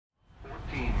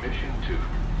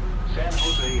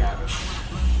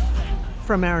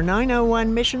from our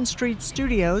 901 Mission Street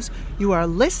studios, you are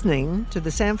listening to the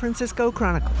San Francisco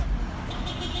Chronicle.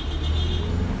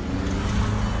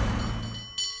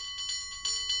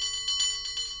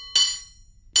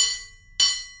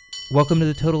 Welcome to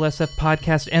the Total SF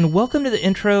podcast, and welcome to the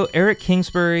intro. Eric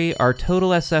Kingsbury, our Total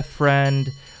SF friend,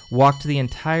 walked the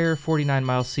entire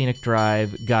 49-mile scenic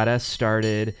drive, got us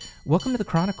started. Welcome to the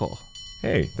Chronicle.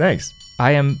 Hey, thanks.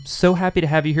 I am so happy to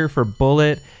have you here for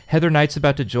Bullitt. Heather Knight's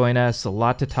about to join us, a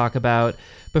lot to talk about.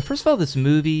 But first of all, this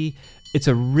movie, it's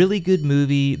a really good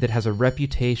movie that has a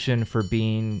reputation for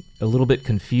being a little bit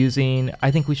confusing.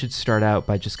 I think we should start out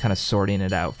by just kind of sorting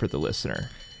it out for the listener.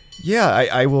 Yeah,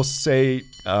 I will say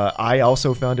I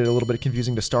also found it a little bit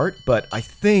confusing to start, but I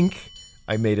think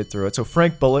I made it through it. So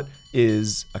Frank Bullitt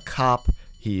is a cop.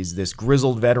 He's this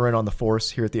grizzled veteran on the force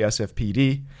here at the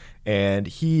SFPD, and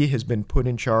he has been put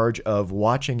in charge of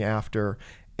watching after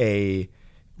a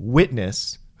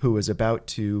witness who is about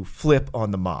to flip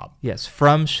on the mob. Yes,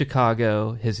 from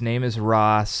Chicago. His name is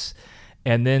Ross.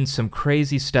 And then some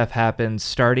crazy stuff happens,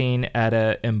 starting at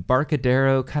a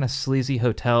Embarcadero kind of sleazy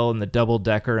hotel in the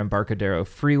double-decker Embarcadero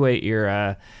freeway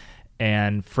era.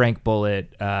 And Frank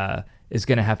Bullitt is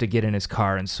going to have to get in his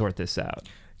car and sort this out.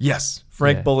 Yes,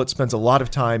 Frank Bullitt spends a lot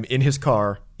of time in his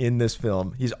car in this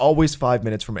film. He's always 5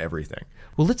 minutes from everything.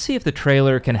 Well, let's see if the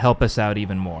trailer can help us out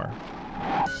even more.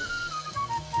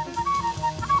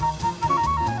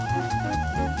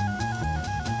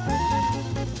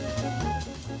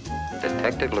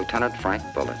 Detective Lieutenant Frank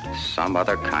Bullitt, some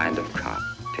other kind of cop.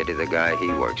 Pity the guy he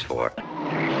works for.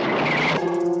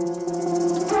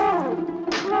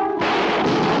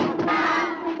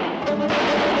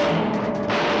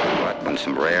 But when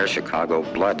some rare Chicago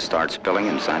blood starts spilling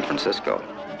in San Francisco,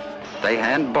 they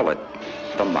hand Bullitt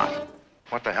the mop.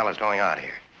 What the hell is going on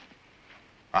here?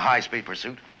 A high-speed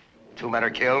pursuit? 2 men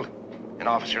are killed? An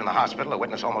officer in the hospital, a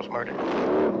witness almost murdered?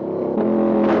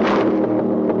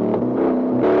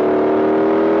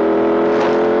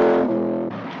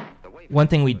 One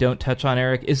thing we don't touch on,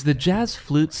 Eric, is the jazz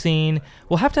flute scene.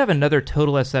 We'll have to have another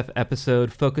Total SF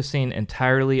episode focusing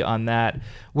entirely on that.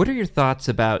 What are your thoughts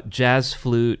about jazz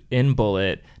flute in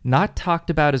Bullitt, not talked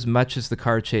about as much as the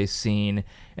car chase scene,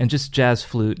 and just jazz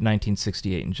flute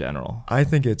 1968 in general? I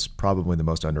think it's probably the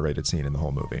most underrated scene in the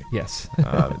whole movie. Yes.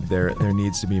 There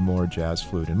needs to be more jazz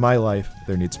flute in my life.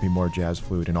 There needs to be more jazz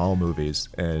flute in all movies.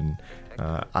 And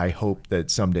I hope that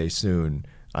someday soon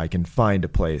I can find a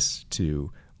place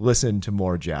to listen to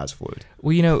more jazz flute.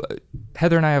 Well, you know,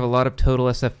 Heather and I have a lot of Total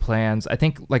SF plans. I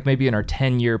think like maybe in our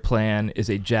 10-year plan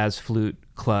is a jazz flute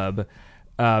club.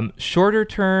 Shorter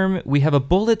term, we have a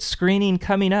Bullitt screening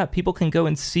coming up. People can go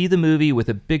and see the movie with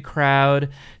a big crowd.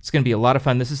 It's going to be a lot of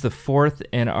fun. This is the fourth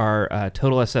in our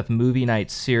Total SF Movie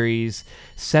Night series.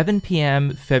 7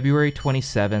 p.m., February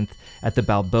 27th at the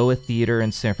Balboa Theater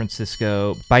in San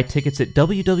Francisco. Buy tickets at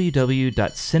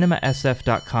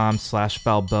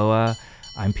www.cinemasf.com/Balboa.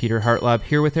 I'm Peter Hartlaub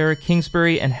here with Eric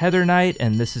Kingsbury and Heather Knight,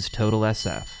 and this is Total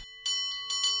SF.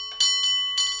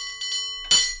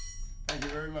 Thank you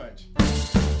very much.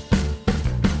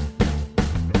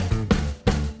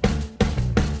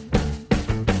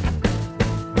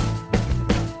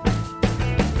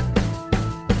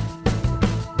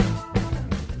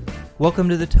 Welcome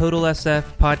to the Total SF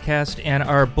podcast and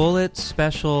our Bullitt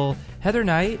special. Heather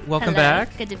Knight, welcome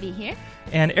back. Good to be here.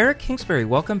 And Eric Kingsbury,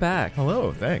 welcome back.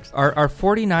 Hello, thanks. Our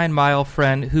 49-mile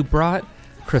friend who brought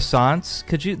croissants.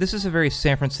 This is a very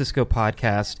San Francisco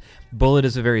podcast. Bullitt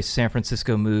is a very San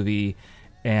Francisco movie.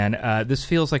 And this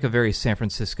feels like a very San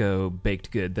Francisco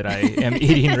baked good that I am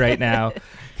eating right now.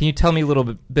 Can you tell me a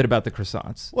little bit about the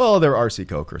croissants? Well, they're RC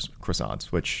Coke croissants,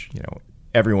 which, you know,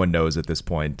 everyone knows at this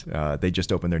point. They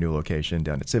just opened their new location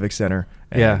down at Civic Center.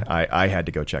 And yeah. I had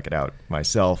to go check it out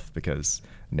myself because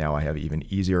now I have even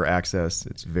easier access.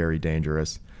 It's very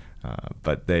dangerous.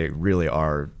 But they really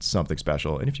are something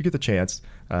special. And if you get the chance,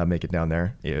 make it down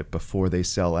there before they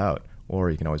sell out. Or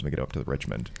you can always make it up to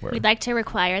Richmond. We'd like to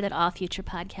require that all future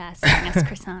podcasts bring us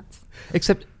croissants.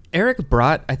 Except Eric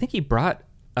brought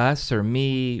us or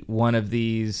me one of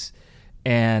these,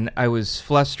 and I was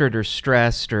flustered or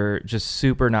stressed or just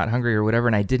super not hungry or whatever,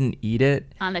 and I didn't eat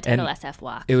it. On the Total SF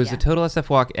walk. It was a Total SF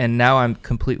walk, and now I'm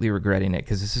completely regretting it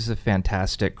because this is a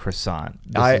fantastic croissant.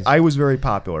 I was very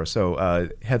popular, so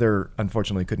Heather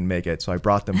unfortunately couldn't make it, so I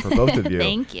brought them for both of you.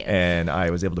 Thank you. And I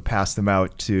was able to pass them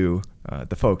out to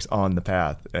the folks on the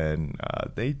path, and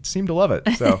they seem to love it.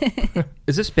 So,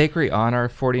 is this bakery on our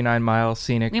 49-mile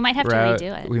scenic We might have route? to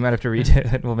redo it. We might have to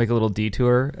redo it. We'll make a little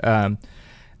detour.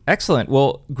 Excellent.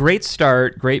 Well, great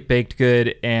start, great baked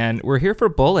good, and we're here for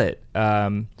Bullitt.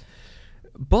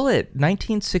 Bullitt,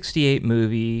 1968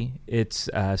 movie. It's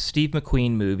a Steve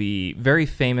McQueen movie, very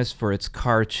famous for its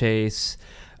car chase.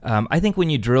 I think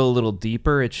when you drill a little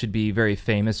deeper, it should be very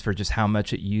famous for just how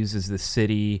much it uses the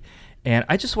city. And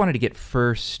I just wanted to get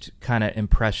first kind of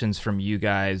impressions from you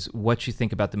guys, what you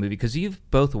think about the movie, because you've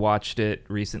both watched it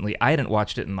recently. I hadn't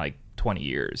watched it in like 20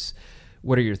 years.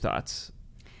 What are your thoughts?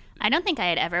 I don't think I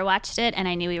had ever watched it, and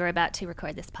I knew we were about to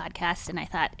record this podcast, and I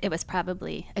thought it was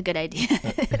probably a good idea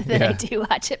that I do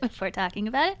watch it before talking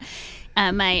about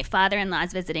it. My father-in-law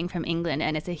is visiting from England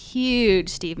and is a huge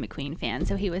Steve McQueen fan,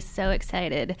 so he was so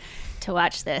excited to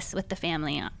watch this with the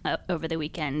family over the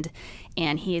weekend,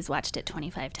 and he has watched it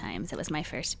 25 times. It was my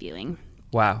first viewing.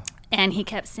 Wow. And he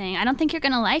kept saying, I don't think you're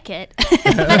going to like it.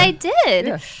 But I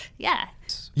did. Yeah.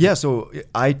 Yeah, so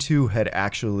I too had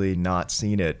actually not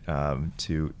seen it,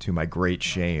 to my great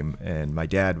shame, and my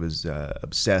dad was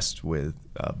obsessed with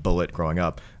Bullitt growing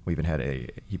up. We even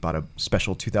had he bought a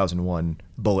special 2001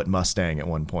 Bullitt Mustang at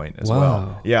one point as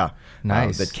well. Yeah,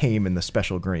 nice. That came in the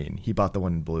special green. He bought the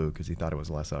one in blue because he thought it was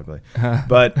less ugly.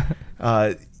 But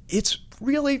it's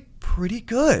really pretty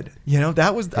good.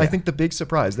 That was I think the big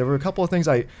surprise. There were a couple of things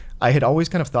I had always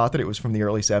kind of thought that it was from the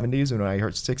early 70s, and when I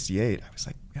heard 68, I was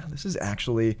like, yeah, this is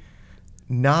actually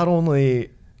not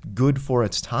only good for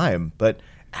its time, but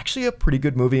actually a pretty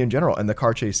good movie in general. And the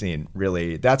car chase scene,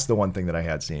 really, that's the one thing that I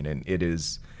had seen, and it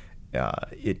is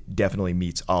it definitely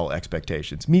meets all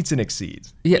expectations, meets and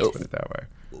exceeds. Yeah, let's put it that way.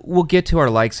 We'll get to our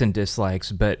likes and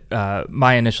dislikes, but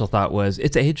my initial thought was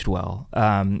it's aged well.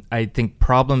 I think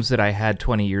problems that I had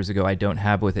 20 years ago I don't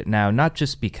have with it now, not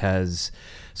just because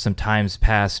some time's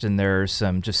passed and there are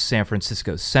some just San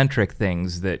Francisco-centric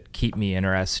things that keep me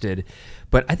interested,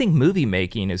 but I think movie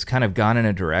making has kind of gone in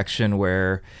a direction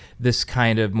where this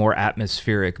kind of more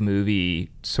atmospheric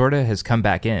movie sort of has come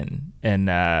back in, and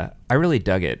I really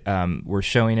dug it. We're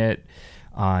showing it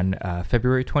on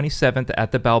February 27th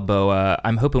at the Balboa.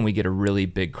 I'm hoping we get a really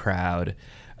big crowd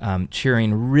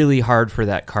cheering really hard for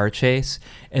that car chase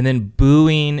and then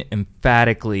booing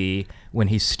emphatically when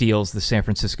he steals the San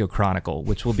Francisco Chronicle,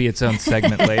 which will be its own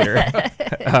segment later.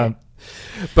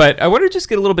 But I want to just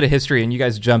get a little bit of history, and you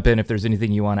guys jump in if there's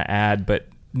anything you want to add. But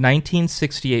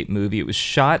 1968 movie, it was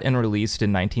shot and released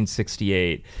in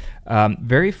 1968.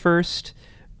 Very first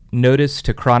notice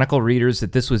to Chronicle readers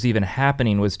that this was even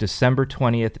happening was December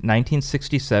 20th,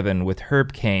 1967, with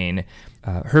Herb Caen.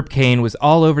 Herb Caen was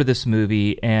all over this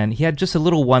movie, and he had just a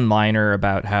little one-liner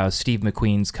about how Steve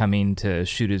McQueen's coming to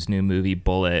shoot his new movie,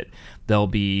 Bullitt. They'll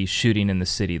be shooting in the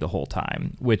city the whole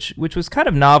time, which was kind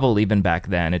of novel even back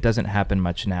then. It doesn't happen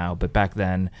much now, but back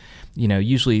then,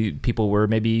 usually people were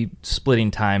maybe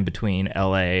splitting time between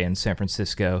L.A. and San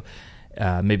Francisco,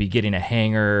 maybe getting a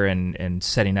hangar and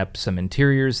setting up some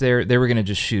interiors there. They were going to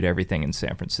just shoot everything in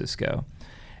San Francisco.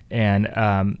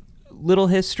 And little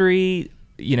history,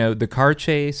 the car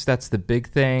chase, that's the big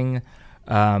thing.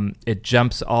 It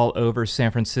jumps all over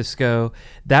San Francisco.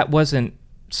 That wasn't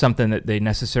something that they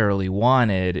necessarily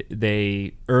wanted.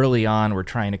 They early on were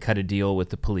trying to cut a deal with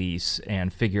the police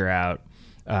and figure out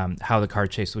how the car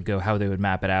chase would go, how they would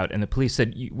map it out. And the police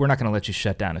said, we're not going to let you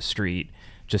shut down a street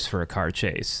just for a car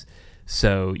chase.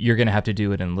 So you're going to have to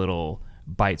do it in little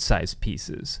bite-sized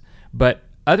pieces. But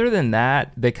other than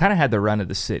that, they kind of had the run of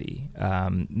the city.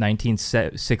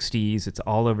 1960s, it's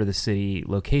all over the city.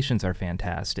 Locations are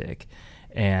fantastic.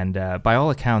 And by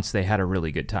all accounts, they had a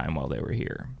really good time while they were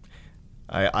here.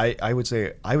 I would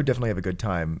say I would definitely have a good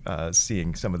time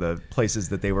seeing some of the places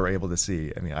that they were able to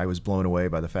see. I mean, I was blown away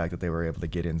by the fact that they were able to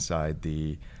get inside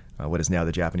the what is now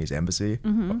the Japanese embassy,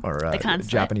 or the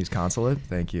Japanese consulate.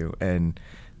 Thank you. And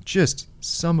just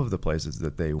some of the places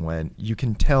that they went, you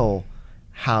can tell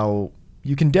how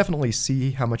you can definitely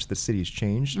see how much the city's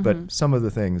changed, but some of the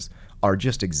things are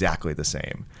just exactly the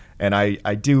same. And I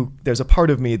do, there's a part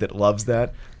of me that loves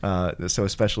that. So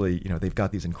especially, they've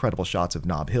got these incredible shots of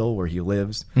Nob Hill where he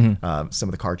lives. Some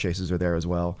of the car chases are there as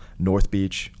well. North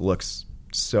Beach looks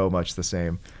so much the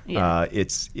same. Yeah.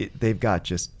 They've got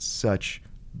just such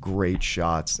great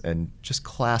shots and just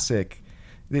classic.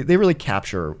 They really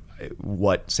capture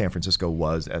what San Francisco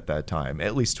was at that time,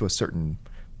 at least to a certain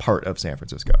part of San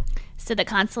Francisco. So the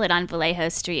consulate on Vallejo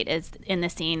Street is in the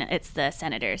scene. It's the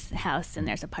senator's house, and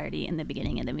there's a party in the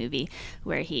beginning of the movie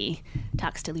where he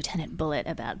talks to Lieutenant Bullitt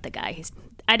about the guy who's.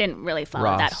 I didn't really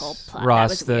follow that whole plot.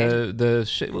 Ross, that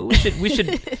was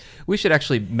weird. we should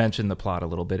actually mention the plot a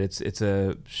little bit. It's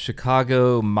a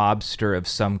Chicago mobster of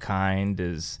some kind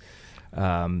is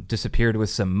disappeared with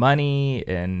some money,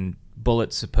 and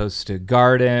Bullitt's supposed to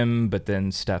guard him, but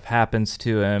then stuff happens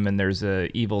to him, and there's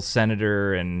a evil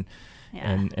senator, and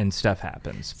stuff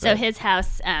happens. So his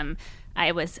house,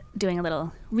 I was doing a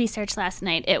little research last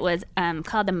night. It was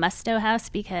called the Musto House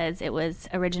because it was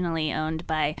originally owned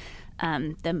by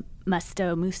the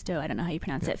Musto, I don't know how you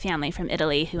pronounce it, family from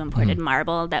Italy who imported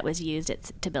marble that was used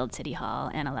to build City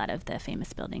Hall and a lot of the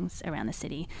famous buildings around the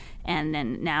city, and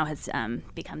then now has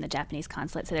become the Japanese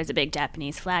consulate. So there's a big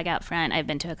Japanese flag out front. I've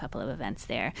been to a couple of events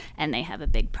there, and they have a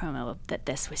big promo that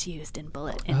this was used in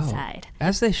Bullitt inside.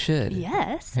 As they should.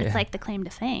 Yes, it's like the claim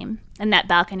to fame. And that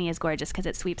balcony is gorgeous because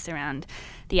it sweeps around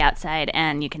the outside,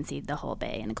 and you can see the whole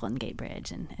bay and the Golden Gate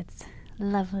Bridge, and it's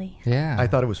lovely. Yeah. I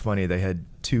thought it was funny. They had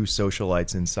two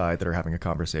socialites inside that are having a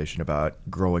conversation about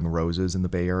growing roses in the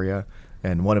Bay Area.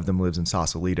 And one of them lives in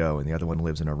Sausalito and the other one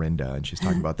lives in Orinda. And she's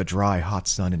talking about the dry, hot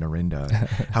sun in Orinda,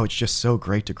 how it's just so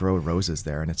great to grow roses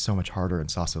there. And it's so much harder in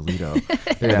Sausalito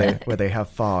where they have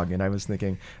fog. And I was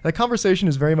thinking, that conversation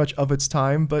is very much of its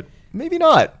time, but maybe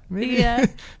not. Maybe,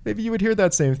 maybe you would hear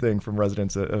that same thing from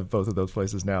residents of both of those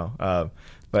places now.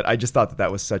 But I just thought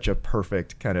that was such a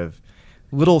perfect kind of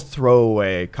little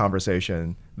throwaway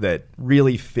conversation that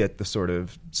really fit the sort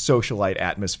of socialite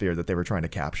atmosphere that they were trying to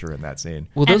capture in that scene.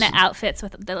 Well, and the outfits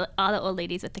with all the old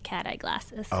ladies with the cat eye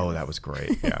glasses. Oh, that was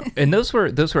great. Yeah. And those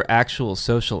were actual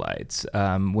socialites.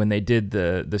 When they did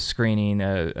the screening,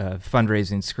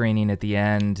 fundraising screening at the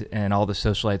end, and all the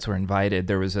socialites were invited,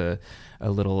 there was a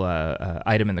little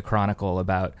item in the Chronicle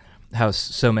about how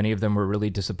so many of them were really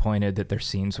disappointed that their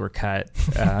scenes were cut.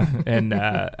 And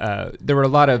there were a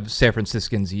lot of San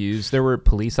Franciscans used. There were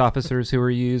police officers who were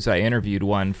used. I interviewed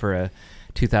one for a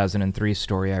 2003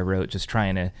 story I wrote, just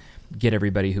trying to get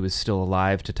everybody who was still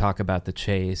alive to talk about the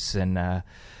chase. And,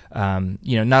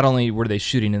 not only were they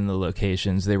shooting in the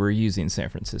locations, they were using San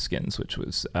Franciscans, which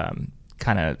was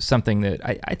kind of something that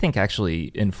I think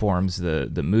actually informs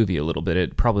the movie a little bit.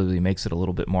 It probably makes it a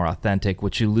little bit more authentic,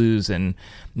 which you lose in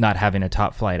not having a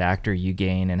top flight actor, you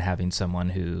gain in having someone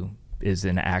who is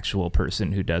an actual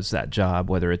person who does that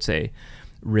job, whether it's a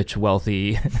rich,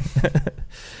 wealthy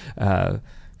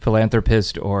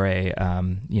philanthropist or a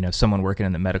someone working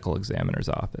in the medical examiner's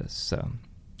office. So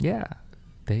yeah,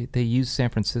 they use San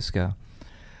Francisco.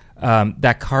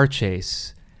 That car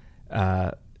chase,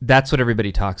 that's what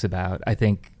everybody talks about. I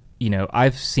think,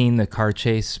 I've seen the car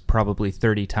chase probably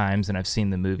 30 times, and I've seen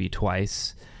the movie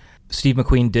twice. Steve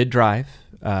McQueen did drive.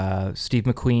 Steve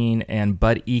McQueen and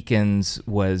Bud Ekins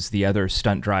was the other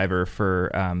stunt driver for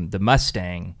the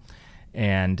Mustang.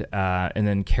 And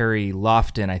then Kerry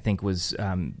Lofton, I think, was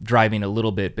driving a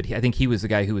little bit, but I think he was the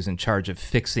guy who was in charge of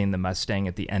fixing the Mustang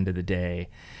at the end of the day.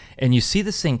 And you see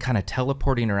this thing kind of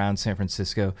teleporting around San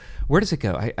Francisco. Where does it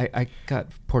go? I got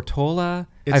Portola.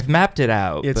 I've mapped it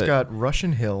out. It's got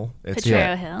Russian Hill.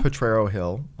 Potrero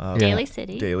Hill. Daly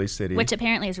City. Daly City. Which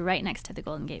apparently is right next to the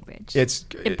Golden Gate Bridge.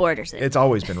 It borders it. It's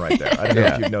always been right there. I don't know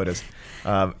if you've noticed.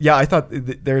 I thought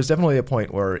there's definitely a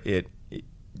point where it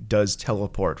does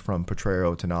teleport from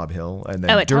Potrero to Nob Hill. And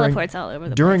then teleports all over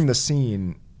the place. During the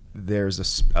scene,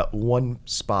 there's one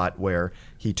spot where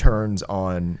he does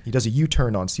a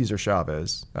U-turn on Cesar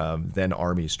Chavez, then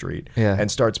Army Street,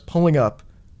 and starts pulling up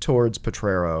towards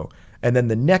Potrero. And then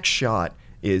the next shot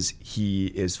is he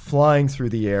is flying through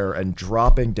the air and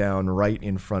dropping down right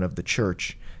in front of the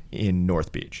church in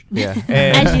North Beach. Yeah.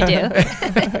 As you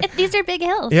do. These are big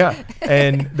hills. Yeah.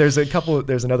 And there's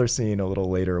another scene a little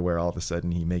later where all of a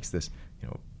sudden he makes this,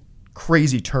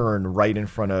 crazy turn right in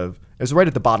front of, it's right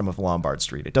at the bottom of Lombard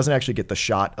Street. It doesn't actually get the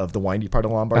shot of the windy part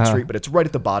of Lombard Street, but it's right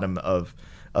at the bottom of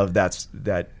that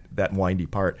windy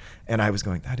part. And I was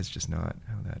going, that is just not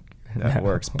how that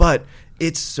works. But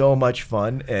it's so much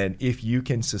fun. And if you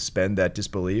can suspend that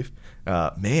disbelief,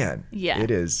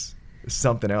 it is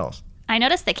something else. I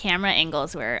noticed the camera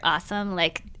angles were awesome.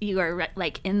 Like, you were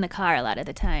in the car a lot of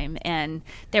the time, and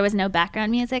there was no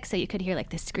background music, so you could hear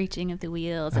the screeching of the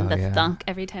wheels and thunk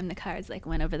every time the cars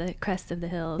went over the crest of the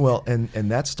hills. Well, and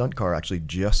that stunt car actually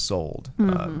just sold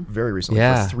very recently for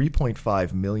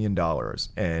 $3.5 million,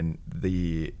 and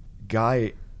the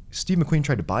guy, Steve McQueen,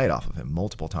 tried to buy it off of him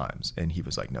multiple times, and he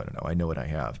was like, no, I know what I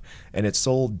have. And it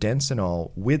sold dents and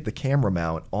all with the camera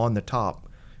mount on the top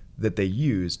that they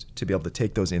used to be able to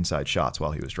take those inside shots while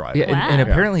he was driving. Yeah, and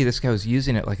apparently this guy was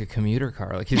using it like a commuter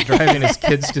car. Like, he's driving his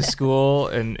kids to school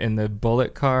in the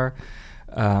Bullitt car.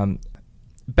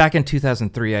 Back in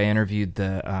 2003, I interviewed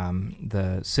the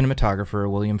cinematographer,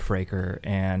 William Fraker,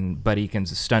 and Bud Ekins,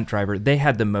 the stunt driver. They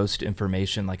had the most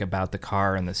information about the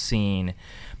car and the scene.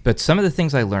 But some of the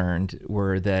things I learned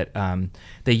were that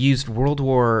they used World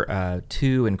War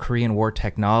II and Korean War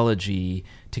technology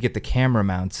to get the camera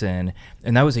mounts in,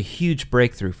 and that was a huge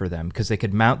breakthrough for them because they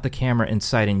could mount the camera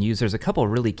inside and there's a couple of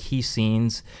really key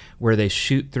scenes where they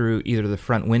shoot through either the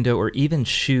front window or even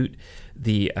shoot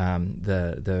the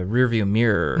rearview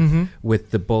mirror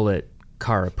with the Bullitt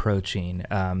car approaching.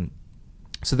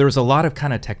 So there was a lot of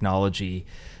kind of technology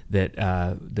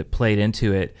that played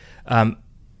into it.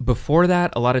 Before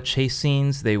that, a lot of chase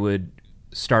scenes, they would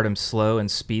start them slow and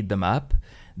speed them up.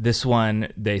 This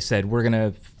one, they said, we're going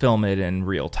to film it in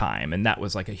real time. And that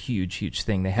was like a huge, huge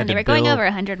thing. They were going over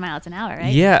 100 miles an hour,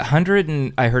 right? Yeah,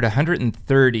 I heard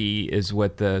 130 is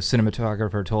what the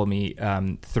cinematographer told me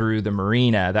through the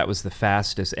marina. That was the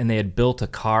fastest. And they had built a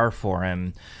car for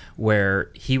him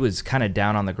where he was kind of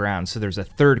down on the ground. So there's a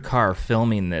third car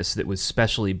filming this that was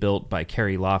specially built by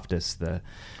Kerry Loftus, the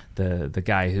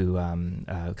guy who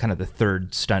kind of the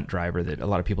third stunt driver that a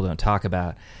lot of people don't talk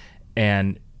about.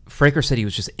 And Fraker said he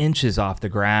was just inches off the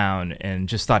ground and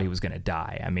just thought he was going to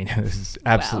die. I mean, it was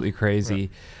absolutely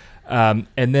crazy. And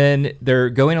then they're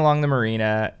going along the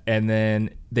marina, and then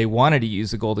they wanted to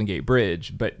use the Golden Gate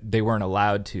Bridge, but they weren't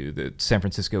allowed to. The San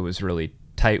Francisco was really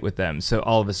tight with them. So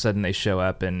all of a sudden they show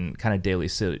up in kind of Daly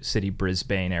City,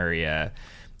 Brisbane area,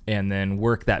 and then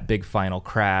work that big final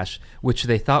crash, which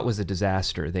they thought was a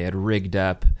disaster. They had rigged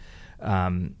up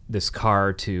this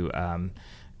car to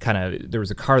there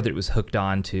was a car that it was hooked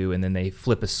onto, and then they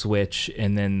flip a switch,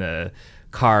 and then the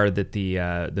car that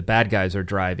the bad guys are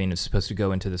driving is supposed to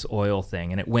go into this oil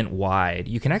thing, and it went wide.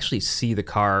 You can actually see the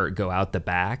car go out the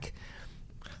back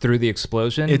through the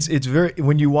explosion. It's very,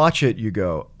 when you watch it, you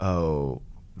go, oh,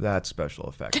 that special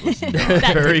effect was not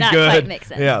that very did not good. Quite make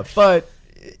sense. Yeah, but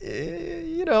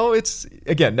it's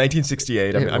again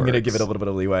 1968. I'm going to give it a little bit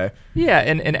of leeway. Yeah,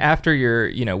 and after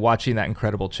you're watching that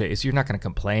incredible chase, you're not going to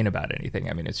complain about anything.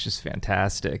 I mean, it's just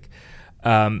fantastic.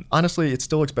 Honestly, it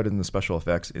still looks better than the special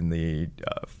effects in the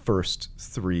first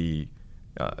three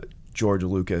George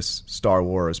Lucas Star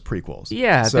Wars prequels.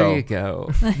 Yeah, there you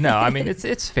go. No, I mean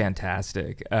it's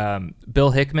fantastic. Bill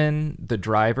Hickman, the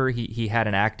driver, he had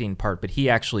an acting part, but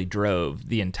he actually drove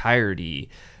the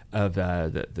entirety of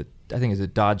the I think it's a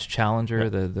Dodge Challenger,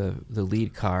 the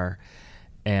lead car.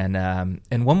 And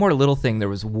one more little thing, there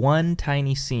was one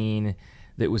tiny scene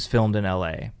that was filmed in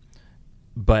LA.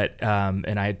 But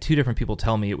and I had two different people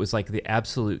tell me it was like the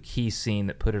absolute key scene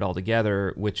that put it all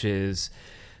together, which is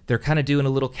they're kind of doing a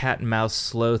little cat and mouse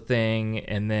slow thing,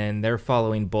 and then they're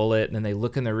following Bullitt, and then they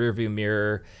look in the rearview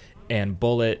mirror, and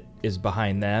Bullitt is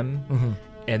behind them. Mm-hmm.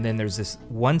 And then there's this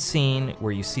one scene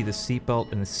where you see the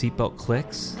seatbelt, and the seatbelt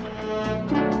clicks.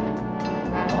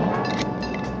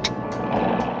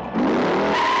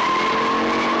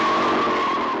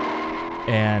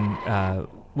 And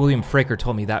William Fraker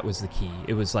told me that was the key.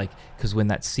 It was like, because when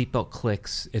that seatbelt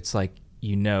clicks, it's like,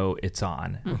 it's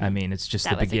on. Mm-hmm. I mean, it's just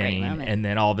the beginning, and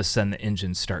then all of a sudden the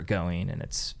engines start going, and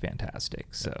it's fantastic.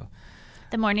 So,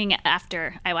 the morning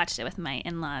after I watched it with my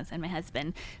in-laws and my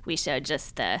husband, we showed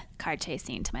just the car chase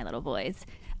scene to my little boys.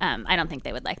 I don't think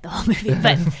they would like the whole movie,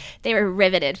 but they were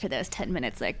riveted for those 10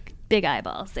 minutes, like big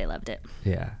eyeballs. They loved it.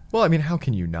 Yeah. Well, I mean, how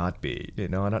can you not be?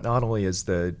 Not only is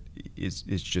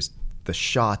just the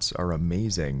shots are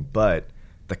amazing, but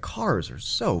the cars are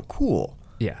so cool.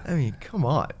 Yeah. I mean, come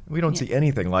on. We don't see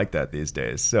anything like that these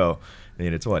days. So, I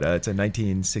mean, it's what? It's a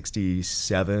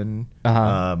 1967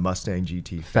 Mustang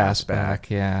GT Fastback.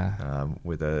 Yeah.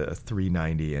 With a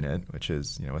 390 in it, which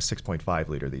is, a 6.5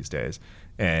 liter these days.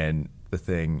 And the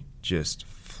thing just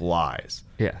flies.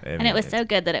 Yeah. And it was so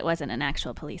good that it wasn't an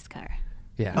actual police car.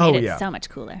 Yeah. It made it so much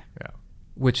cooler. Yeah.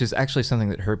 Which is actually something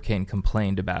that Herb Caen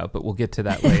complained about, but we'll get to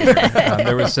that later.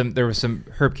 There was some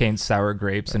Herb Caen sour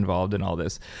grapes involved in all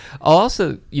this.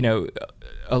 Also,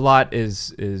 a lot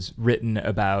is written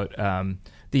about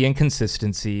the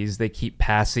inconsistencies. They keep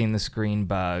passing the screen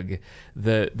bug.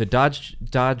 The Dodge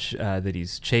that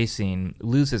he's chasing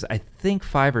loses, I think,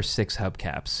 5 or 6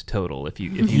 hubcaps total. If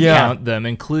you count them,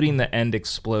 including the end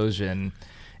explosion,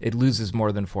 it loses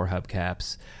more than 4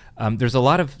 hubcaps. There's a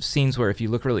lot of scenes where if you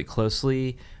look really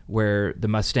closely where the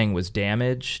Mustang was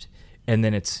damaged and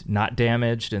then it's not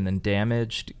damaged and then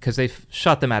damaged, because they've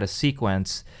shot them out of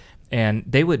sequence, and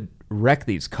they would wreck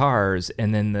these cars,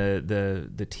 and then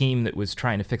the team that was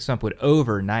trying to fix them up would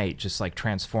overnight just like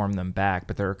transform them back.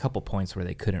 But there are a couple points where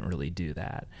they couldn't really do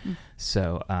that.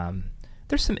 So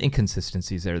there's some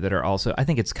inconsistencies there that are also, I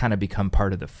think it's kind of become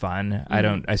part of the fun.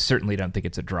 I certainly don't think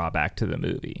it's a drawback to the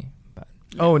movie.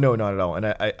 Oh, no, not at all. And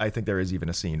I think there is even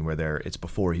a scene where it's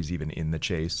before he's even in the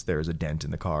chase. There is a dent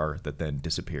in the car that then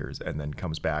disappears and then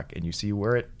comes back, and you see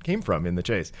where it came from in the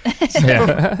chase.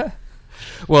 Yeah.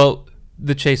 Well,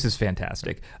 the chase is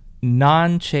fantastic.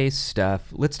 Non-chase stuff,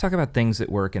 let's talk about things that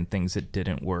work and things that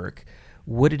didn't work.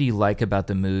 What did you like about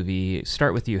the movie?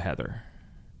 Start with you, Heather.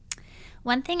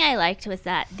 One thing I liked was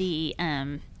that the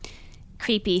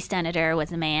creepy senator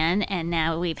was a man, and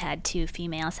now we've had 2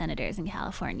 female senators in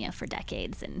California for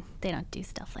decades, and they don't do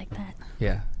stuff like that.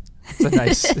 Yeah. It's a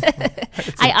nice.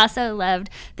 I also loved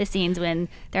the scenes when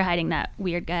they're hiding that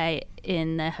weird guy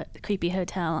in the creepy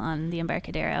hotel on the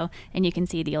Embarcadero, and you can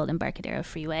see the old Embarcadero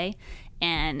freeway.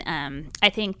 And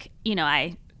I think,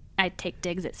 I take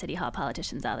digs at City Hall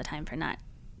politicians all the time for not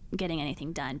getting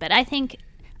anything done. But I think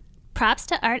props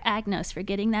to Art Agnos for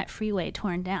getting that freeway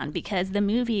torn down, because the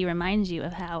movie reminds you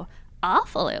of how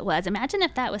awful it was. Imagine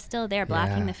if that was still there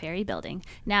blocking the ferry building.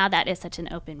 Now that is such an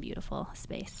open, beautiful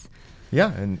space.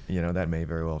 Yeah, and that may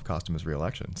very well have cost him his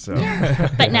re-election. So,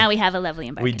 but now we have a lovely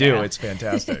Embarcadero. We do. It's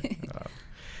fantastic.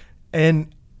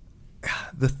 And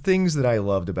the things that I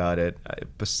loved about it,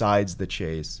 besides the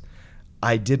chase,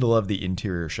 I did love the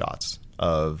interior shots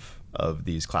of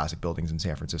these classic buildings in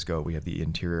San Francisco. We have the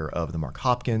interior of the Mark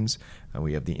Hopkins, and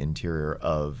we have the interior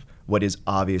of what is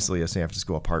obviously a San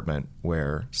Francisco apartment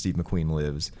where Steve McQueen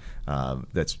lives.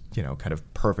 That's kind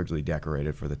of perfectly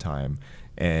decorated for the time,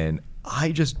 and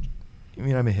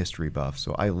I'm a history buff,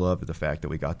 so I loved the fact that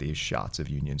we got these shots of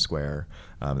Union Square,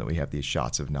 that we have these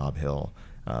shots of Nob Hill,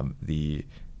 the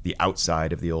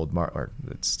outside of the old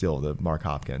it's still the Mark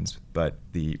Hopkins, but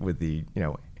with the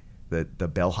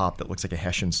bellhop that looks like a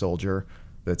Hessian soldier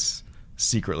that's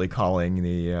secretly calling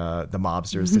the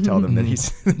mobsters to tell them that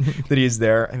he's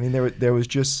there. I mean, there was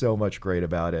just so much great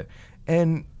about it,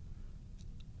 and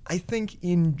I think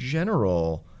in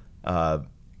general,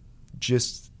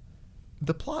 just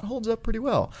the plot holds up pretty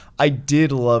well. I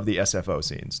did love the SFO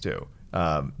scenes too.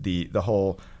 The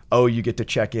whole, you get to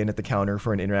check in at the counter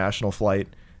for an international flight.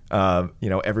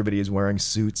 Everybody is wearing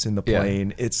suits in the plane.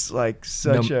 Yeah. It's like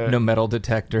no metal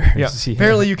detectors. Yeah. Yeah.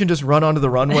 Apparently you can just run onto the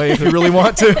runway if you really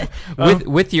want to.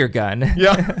 With your gun.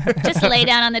 Yeah. Just lay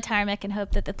down on the tarmac and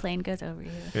hope that the plane goes over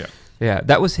you. Yeah. Yeah,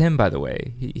 that was him, by the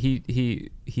way.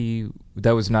 He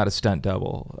that was not a stunt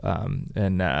double.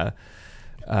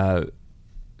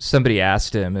 Somebody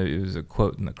asked him, it was a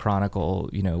quote in the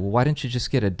Chronicle, well, why didn't you just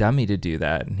get a dummy to do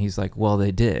that? And he's like, well,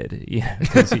 they did,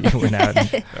 because he went out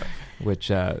and,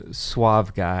 which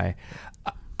suave guy.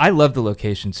 I love the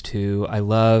locations too. I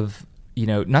love,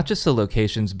 not just the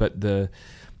locations, but the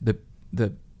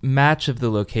match of the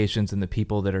locations and the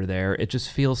people that are there. It just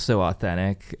feels so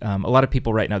authentic. A lot of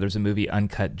people right now, there's a movie,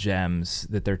 Uncut Gems,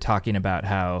 that they're talking about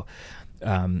how, the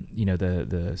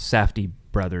Safdie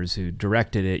brothers who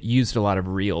directed it used a lot of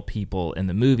real people in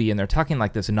the movie, and they're talking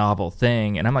like this novel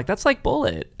thing, and I'm like, that's like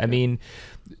Bullitt. I mean,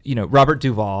 Robert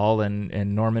Duvall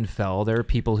and Norman Fell, there are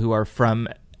people who are from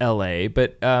LA,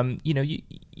 but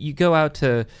you go out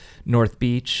to North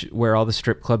Beach where all the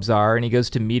strip clubs are, and he goes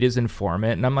to meet his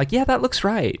informant, and I'm like, yeah, that looks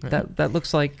right. That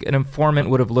looks like an informant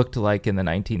would have looked like in the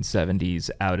 1970s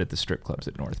out at the strip clubs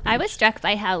at North Beach. I was struck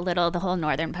by how little the whole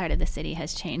northern part of the city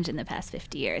has changed in the past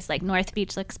 50 years. Like, North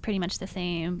Beach looks pretty much the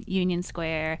same, Union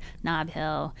Square, Nob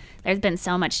Hill. There's been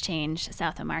so much change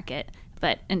south of Market.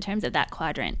 But in terms of that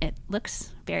quadrant, it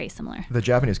looks very similar. The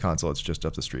Japanese consulate's just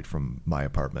up the street from my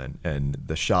apartment, and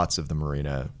the shots of the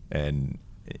marina and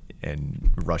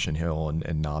Russian Hill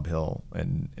and Nob Hill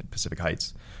and Pacific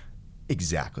Heights,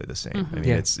 exactly the same. Mm-hmm. I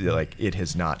mean, it's like it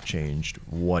has not changed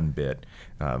one bit.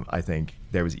 I think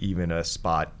there was even a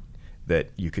spot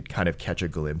that you could kind of catch a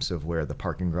glimpse of where the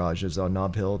parking garage is on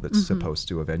Nob Hill that's supposed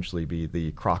to eventually be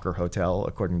the Crocker Hotel,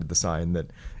 according to the sign that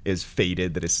is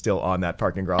faded, that is still on that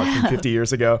parking garage from 50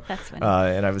 years ago. That's funny.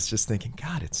 And I was just thinking,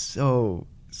 God, it's so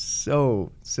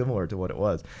similar to what it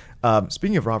was.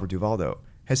 Speaking of Robert Duvall, though,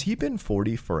 has he been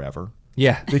 40 forever?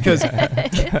 Yeah. Because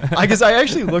I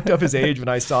actually looked up his age when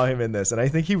I saw him in this, and I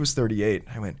think he was 38.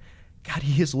 I went, God,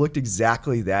 he has looked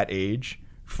exactly that age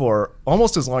for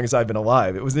almost as long as I've been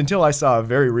alive. It was until I saw a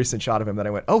very recent shot of him that I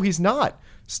went, oh, he's not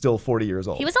still 40 years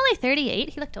old. He was only 38.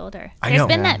 He looked older. There's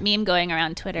been that meme going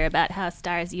around Twitter about how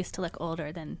stars used to look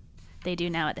older than they do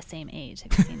now at the same age.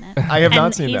 Have you seen that? I have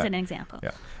not seen that. He's an example.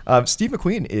 Yeah. Steve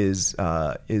McQueen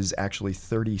is actually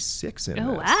 36 in this.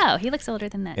 Oh, wow. He looks older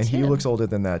than that, and too. he looks older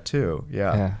than that, too.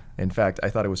 Yeah. In fact, I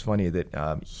thought it was funny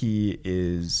that he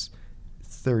is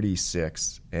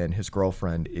 36 and his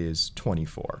girlfriend is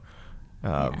 24.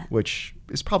 Which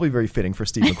is probably very fitting for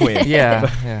Steve McQueen.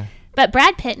 Yeah. But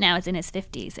Brad Pitt now is in his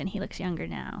 50s, and he looks younger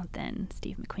now than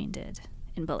Steve McQueen did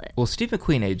in Bullitt. Well, Steve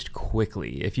McQueen aged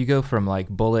quickly. If you go from like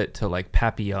Bullitt to like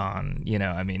Papillon,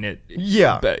 I mean it.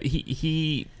 Yeah. But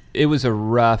it was a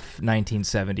rough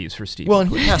 1970s for Steve. Well,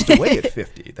 McQueen. And he passed away at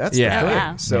 50. That's the thing.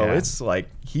 Wow. So it's like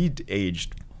he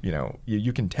aged.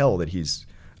 You can tell that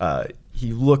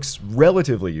he looks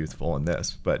relatively youthful in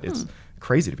this, but it's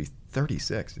crazy to be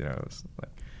 36. It's like,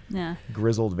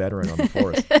 grizzled veteran on the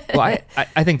force. Well,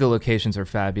 I think the locations are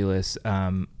fabulous.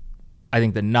 I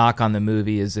think the knock on the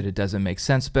movie is that it doesn't make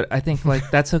sense, but I think like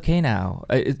that's okay now.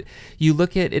 You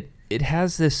look at it; it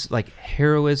has this like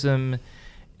heroism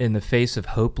in the face of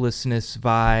hopelessness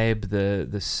vibe.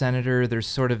 The senator, there's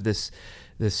sort of this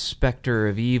specter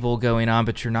of evil going on,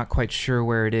 but you're not quite sure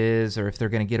where it is or if they're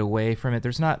going to get away from it.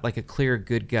 There's not like a clear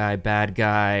good guy, bad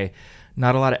guy.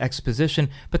 Not a lot of exposition,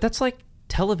 but that's like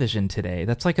television today.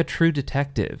 That's like a True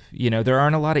Detective. You know, there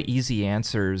aren't a lot of easy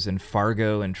answers in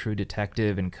Fargo and True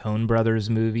Detective and Coen Brothers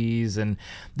movies, and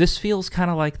this feels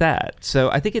kind of like that. So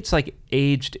I think it's like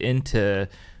aged into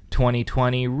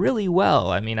 2020 really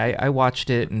well. I mean, I watched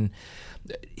it, and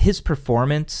his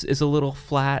performance is a little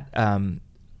flat.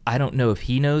 I don't know if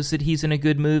he knows that he's in a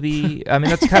good movie. I mean,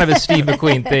 that's kind of a Steve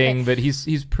McQueen thing, but he's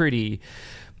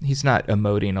not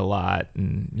emoting a lot,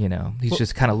 and you know, he's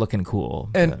just kind of looking cool.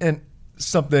 And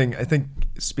something, I think,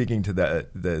 speaking to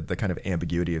the kind of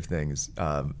ambiguity of things,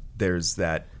 there's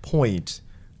that point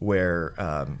where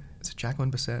is it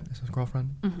Jacqueline Bisset, is his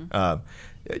girlfriend?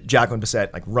 Mm-hmm. Jacqueline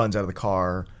Bisset like runs out of the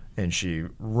car, and she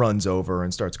runs over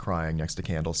and starts crying next to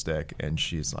Candlestick, and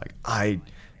she's like, I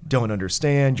don't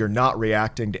understand, you're not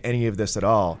reacting to any of this at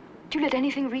all. Do you let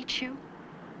anything reach you?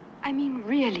 I mean,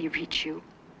 really reach you?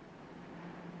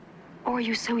 Or are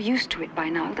you so used to it by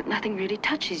now that nothing really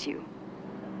touches you?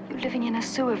 You're living in a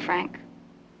sewer, Frank.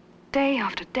 Day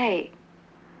after day.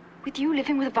 With you,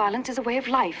 living with violence is a way of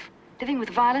life. Living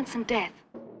with violence and death.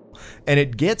 And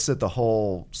it gets at the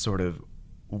whole sort of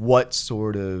what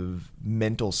sort of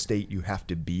mental state you have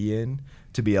to be in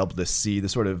to be able to see the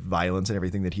sort of violence and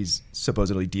everything that he's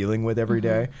supposedly dealing with every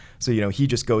day. So, you know, he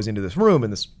just goes into this room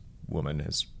and this woman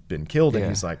has been killed, and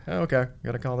he's like, oh, okay,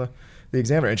 gotta call the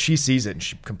examiner. And she sees it and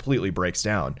she completely breaks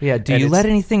down. Yeah, do you let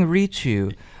anything reach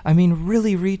you? I mean,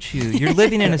 really reach you. You're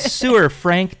living in a sewer,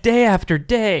 Frank, day after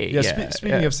day. Yeah,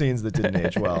 speaking of scenes that didn't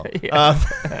age well.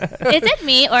 Is it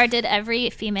me, or did every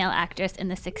female actress in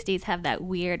the 60s have that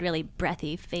weird, really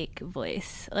breathy, fake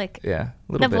voice? Like,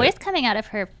 the voice coming out of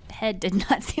her head did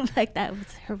not seem like that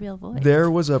was her real voice. There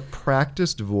was a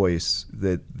practiced voice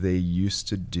that they used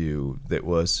to do that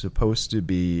was supposed to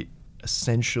be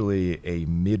essentially a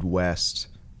Midwest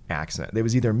accent. There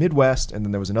was either Midwest, and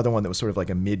then there was another one that was sort of like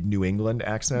a mid-New England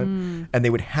accent, and they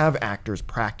would have actors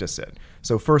practice it.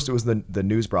 So first it was the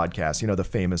news broadcast, you know, the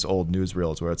famous old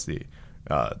newsreels where it's the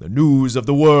news of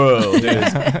the world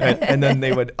is, and then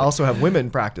they would also have women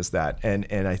practice that,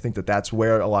 and I think that's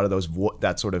where a lot of those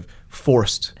that sort of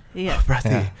forced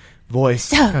breathy voice,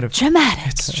 so kind of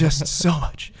dramatic. It's just so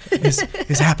much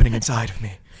is happening inside of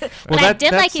me. But I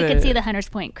did like you could see the Hunters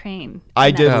Point crane.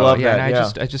 I did love that.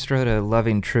 And I just wrote a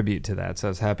loving tribute to that, so I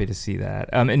was happy to see that.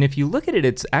 And if you look at it,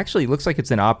 it's actually looks like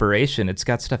it's in operation. It's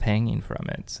got stuff hanging from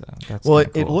it. So that's cool.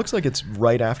 It looks like it's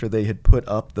right after they had put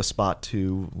up the spot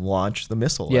to launch the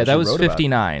missile. Yeah, that was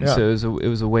 59, so it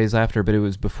was a ways after, but it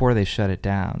was before they shut it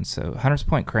down. So Hunters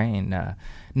Point crane,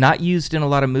 not used in a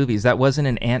lot of movies. That wasn't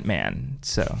an Ant-Man.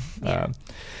 So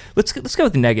let's go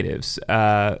with the negatives.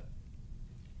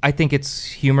 I think it's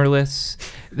humorless.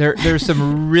 There's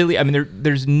some really, I mean,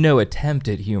 there's no attempt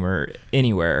at humor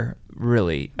anywhere,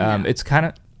 really. It's kind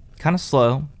of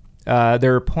slow.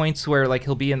 There are points where like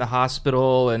he'll be in the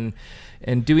hospital and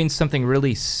doing something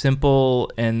really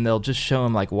simple, and they'll just show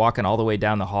him like walking all the way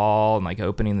down the hall and like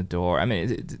opening the door. I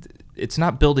mean, it's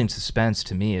not building suspense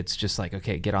to me. It's just like,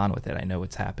 okay, get on with it. I know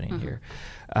what's happening here.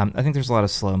 I think there's a lot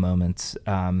of slow moments.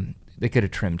 They could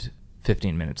have trimmed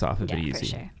 15 minutes off of it easy. For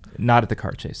sure. Not at the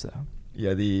car chase though.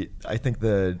 Yeah, I think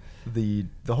the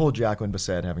whole Jacqueline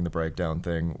Bisset having the breakdown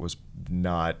thing was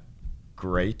not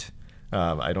great.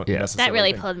 I don't necessarily. That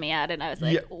really pulled me out, and I was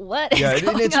like, "What is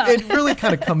going on?" It really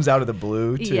kind of comes out of the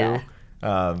blue too. Yeah.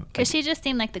 Because she just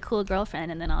seemed like the cool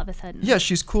girlfriend, and then all of a sudden... Yeah,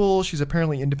 she's cool. She's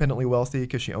apparently independently wealthy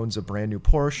because she owns a brand new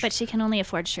Porsche. But she can only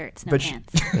afford shirts, no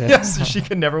pants. Yes, she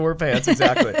can never wear pants,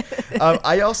 exactly.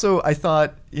 I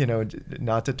thought,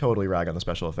 not to totally rag on the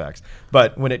special effects,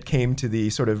 but when it came to the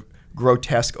sort of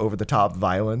grotesque, over-the-top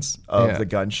violence of the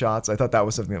gunshots, I thought that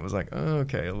was something that was like, oh,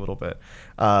 okay, a little bit.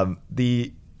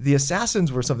 The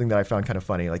assassins were something that I found kind of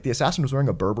funny. Like, the assassin was wearing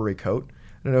a Burberry coat.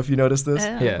 I don't know if you noticed this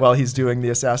while he's doing the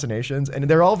assassinations. And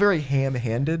they're all very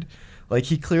ham-handed. Like,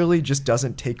 he clearly just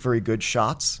doesn't take very good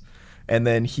shots. And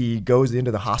then he goes into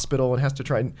the hospital and has to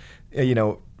try and,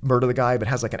 murder the guy, but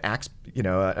has like an axe,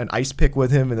 an ice pick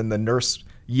with him. And then the nurse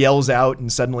yells out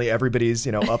and suddenly everybody's,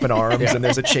 up in arms and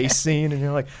there's a chase scene. And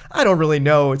you're like, I don't really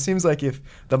know. It seems like if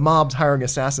the mob's hiring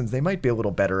assassins, they might be a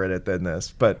little better at it than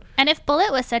this. And if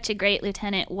Bullitt was such a great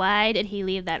lieutenant, why did he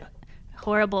leave that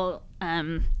horrible...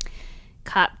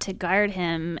 cop to guard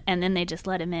him, and then they just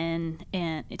let him in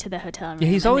to the hotel room. Yeah,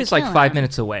 he's and always they like kill 5 him.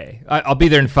 minutes away. I'll be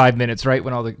there in 5 minutes, right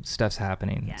when all the stuff's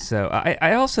happening. Yeah. So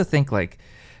I also think like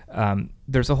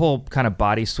there's a whole kind of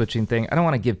body switching thing. I don't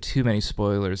want to give too many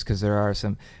spoilers because there are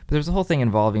some, but there's a whole thing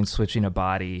involving switching a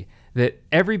body that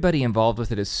everybody involved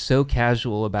with it is so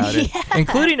casual about it,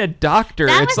 including a doctor.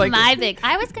 That It's was like, my big.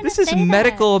 I was going to this say is that.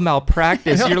 medical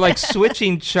malpractice. You're like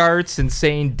switching charts and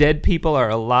saying dead people are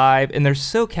alive, and they're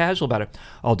so casual about it.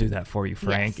 I'll do that for you,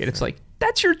 Frank. Yes. And it's like,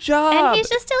 that's your job. And he's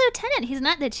just a lieutenant. He's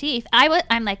not the chief.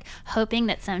 I'm like hoping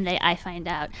that someday I find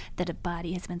out that a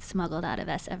body has been smuggled out of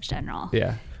SF General.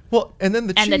 Yeah. Well, and then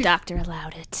the And chief, the doctor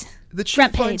allowed it. the chief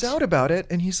front finds page. out about it,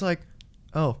 and he's like,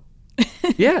 "Oh,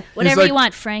 Yeah. Whatever like- you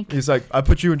want, Frank. he's like, I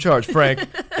put you in charge, Frank.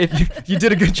 You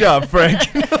did a good job, Frank."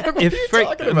 If Frank,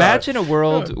 talking about? imagine a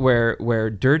world where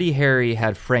Dirty Harry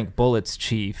had Frank Bullitt's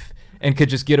chief and could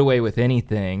just get away with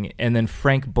anything, and then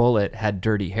Frank Bullitt had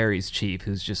Dirty Harry's chief,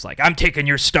 who's just like, I'm taking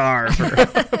your star.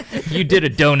 You did a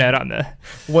donut on the.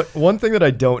 One thing that I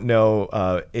don't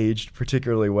know aged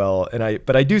particularly well,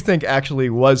 but I do think actually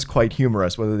was quite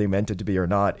humorous, whether they meant it to be or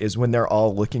not, is when they're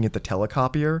all looking at the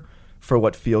telecopier for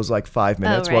what feels like 5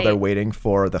 minutes while right. they're waiting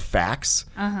for the fax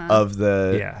of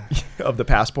the Yeah. of the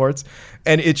passports,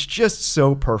 and it's just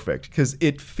so perfect because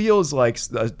it feels like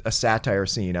a satire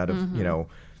scene out of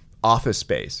Office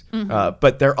Space,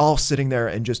 but they're all sitting there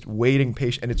and just waiting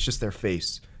patient, and it's just their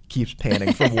face keeps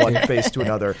panning from one face to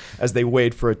another as they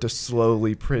wait for it to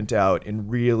slowly print out in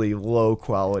really low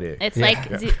quality. It's like,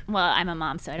 well, I'm a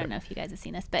mom, so I don't know if you guys have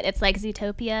seen this, but it's like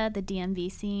Zootopia, the DMV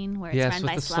scene where it's Yes, run with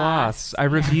by the sloths. sloths. I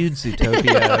reviewed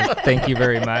Zootopia. Thank you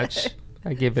very much.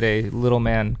 I give it a little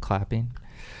man clapping.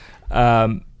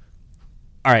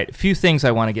 All right, a few things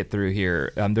I want to get through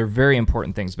here. They're very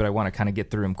important things, but I want to kind of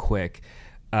get through them quick.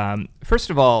 First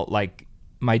of all, like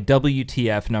my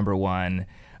WTF number one,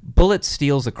 Bullitt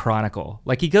steals a Chronicle.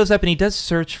 Like he goes up and he does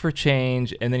Search for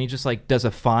Change, and then he just like does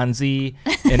a Fonzie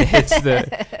and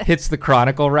hits the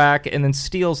Chronicle rack, and then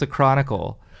steals a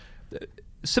Chronicle.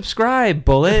 Subscribe,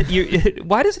 Bullitt.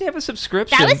 Why doesn't he have a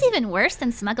subscription? That was even worse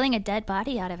than smuggling a dead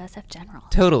body out of SF General.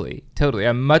 Totally.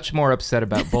 I'm much more upset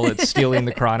about Bullitt stealing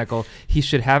the Chronicle. He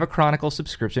should have a Chronicle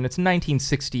subscription. It's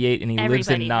 1968, and he lives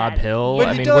Everybody in Nob had it. Hill. But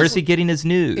I he mean, does- where's he getting his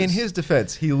news? In his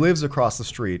defense, he lives across the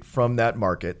street from that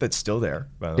market that's still there,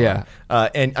 by the Yeah. way.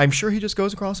 And I'm sure he just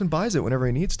goes across and buys it whenever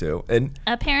he needs to. And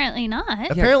Apparently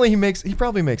not. apparently he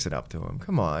probably makes it up to him.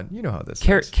 Come on, you know how this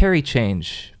is. Carry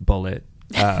change, Bullitt.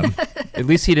 At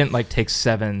least he didn't like take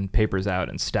 7 papers out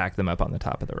and stack them up on the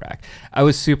top of the rack. I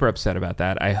was super upset about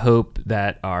that. I hope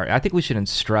that I think we should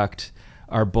instruct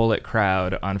our Bullitt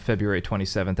crowd on February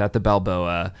 27th at the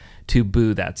Balboa to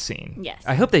boo that scene. Yes.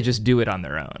 I hope they just do it on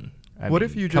their own. What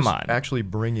if you come just on. actually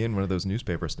bring in one of those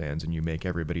newspaper stands and you make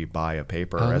everybody buy a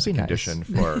paper Oh, as a that'd be nice. condition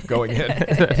for going in?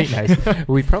 That'd be nice.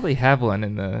 We probably have one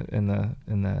in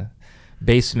the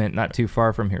basement, not too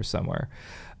far from here somewhere.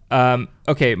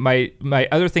 Okay, my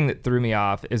other thing that threw me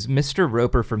off is Mr.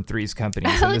 Roper from Three's Company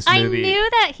in this I movie. knew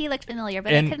that he looked familiar,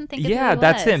 but I couldn't think of who yeah, it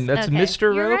that's was. him. That's Okay,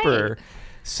 Mr. you're Roper. right.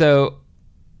 So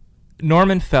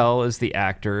Norman Fell is the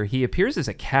actor. He appears as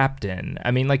a captain.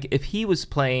 I mean, like if he was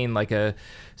playing like a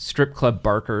strip club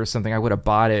barker or something, I would have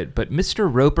bought it. But Mr.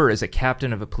 Roper as a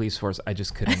captain of a police force, I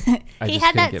just couldn't. He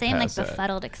had that same like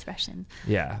befuddled expression.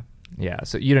 Yeah.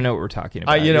 So you don't know what we're talking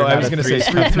about. I You're was not a going to say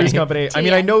Three's Three's Company. I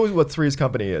mean, I TM. know what Three's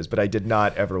Company is, but I did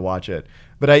not ever watch it.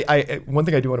 But I one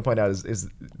thing I do want to point out is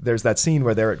there's that scene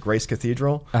where they're at Grace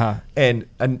Cathedral, and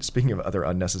speaking of other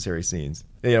unnecessary scenes,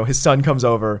 his son comes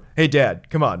over. Hey, Dad,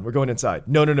 come on, we're going inside.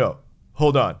 No,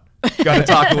 hold on. Got to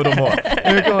talk a little more.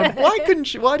 And you're going,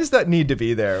 why does that need to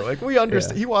be there? Like we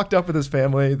understand. Yeah. He walked up with his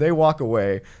family. They walk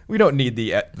away. We don't need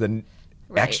the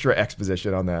Right. extra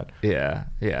exposition on that. Yeah.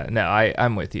 No,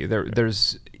 I'm with you.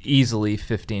 There's easily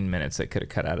 15 minutes that could have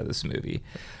cut out of this movie.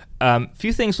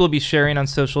 Few things we'll be sharing on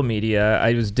social media.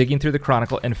 I was digging through the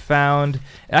Chronicle and found,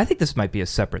 and I think this might be a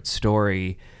separate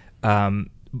story,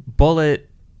 Bullitt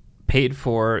paid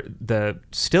for the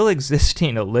still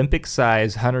existing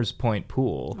Olympic-size Hunters Point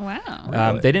pool.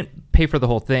 Wow. They didn't pay for the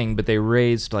whole thing, but they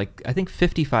raised I think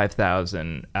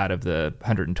 $55,000 out of the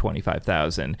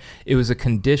 $125,000. It was a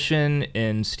condition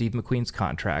in Steve McQueen's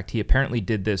contract. He apparently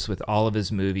did this with all of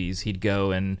his movies. He'd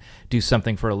go and do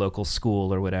something for a local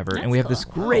school or whatever. And we have this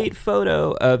great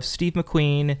photo of Steve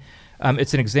McQueen.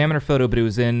 It's an Examiner photo, but it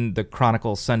was in the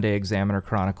Chronicle, Sunday Examiner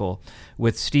Chronicle,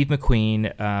 with Steve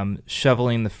McQueen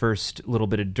shoveling the first little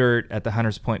bit of dirt at the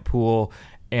Hunters Point pool,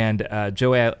 and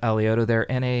Joe Alioto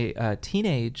there, and a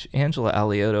teenage Angela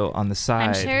Alioto on the side.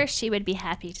 I'm sure she would be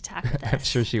happy to talk with us I'm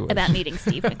sure she would. about meeting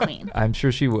Steve McQueen. I'm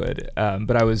sure she would.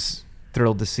 But I was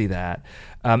thrilled to see that.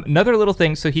 Another little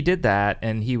thing, so he did that,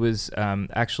 and he was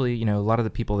actually, a lot of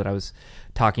the people that I was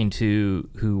talking to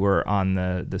who were on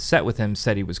the set with him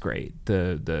said he was great.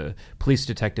 The police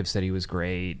detective said he was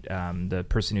great. The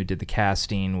person who did the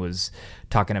casting was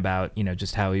talking about,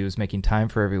 just how he was making time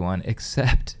for everyone,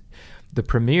 except the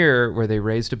premiere where they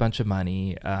raised a bunch of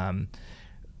money.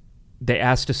 They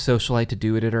asked a socialite to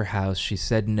do it at her house. She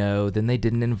said no. Then they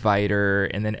didn't invite her.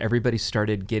 And then everybody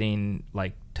started getting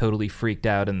like totally freaked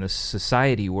out in the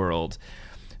society world.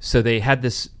 So they had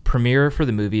this premiere for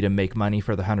the movie to make money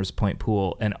for the Hunters Point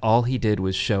pool. And all he did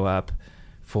was show up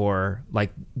for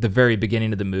like the very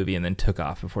beginning of the movie and then took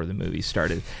off before the movie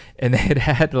started. And they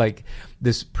had like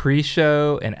this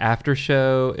pre-show and after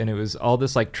show. And it was all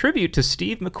this like tribute to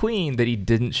Steve McQueen that he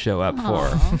didn't show up for.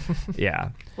 Yeah.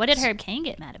 What did Herb Caen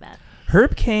get mad about?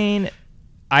 Herb Caen,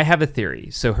 I have a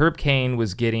theory. So Herb Caen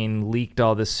was getting leaked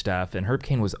all this stuff, and Herb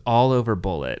Caen was all over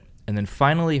Bullitt. And then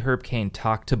finally Herb Caen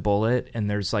talked to Bullitt, and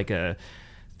there's like a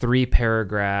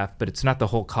 3-paragraph, but it's not the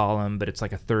whole column, but it's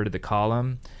like a third of the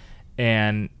column.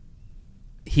 And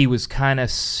he was kind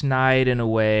of snide in a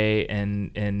way,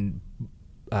 and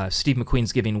Steve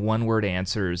McQueen's giving one-word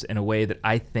answers in a way that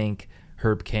I think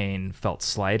Herb Caen felt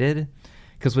slighted.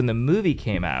 Because when the movie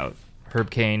came out, Herb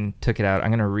Caen took it out. I'm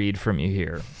going to read from you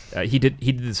here. He did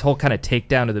this whole kind of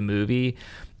takedown of the movie.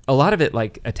 A lot of it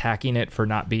like attacking it for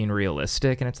not being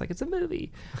realistic, and it's like, it's a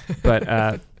movie.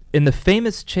 But in the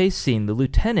famous chase scene, the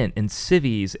lieutenant in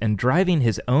civvies and driving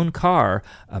his own car,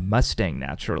 a Mustang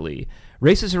naturally,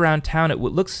 races around town at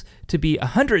what looks to be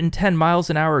 110 miles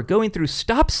an hour, going through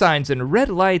stop signs and red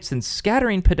lights and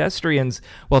scattering pedestrians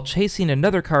while chasing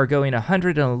another car going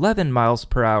 111 miles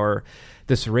per hour.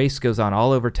 This race goes on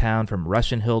all over town from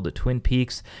Russian Hill to Twin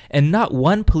Peaks, and not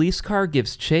one police car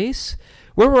gives chase?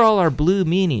 Where were all our blue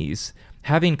meanies?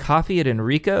 Having coffee at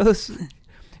Enrico's?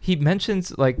 He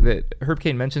mentions, like, that Herb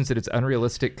Caen mentions that it's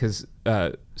unrealistic because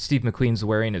Steve McQueen's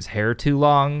wearing his hair too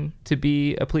long to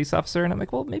be a police officer, and I'm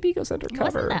like, well, maybe he goes undercover.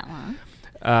 It wasn't that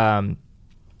long.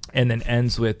 And then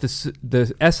ends with the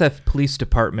SF Police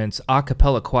Department's a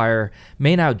cappella choir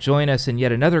may now join us in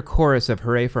yet another chorus of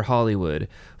Hooray for Hollywood,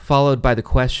 followed by the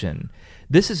question,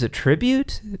 this is a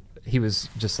tribute? He was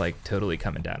just like totally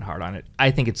coming down hard on it.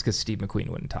 I think it's because Steve McQueen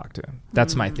wouldn't talk to him.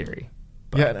 That's my theory.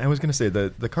 But. Yeah, and I was going to say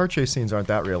the car chase scenes aren't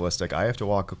that realistic. I have to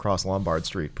walk across Lombard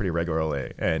Street pretty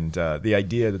regularly, and the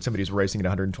idea that somebody's racing at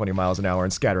 120 miles an hour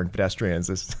and scattering pedestrians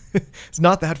is it's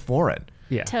not that foreign.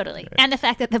 Yeah, totally. And the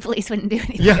fact that the police wouldn't do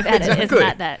anything about it is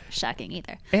not that shocking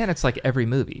either. And it's like every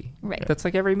movie. Right. That's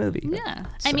like every movie. Yeah.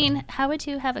 So. I mean, how would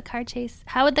you have a car chase?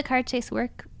 How would the car chase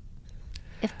work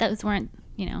if those weren't,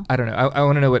 I don't know. I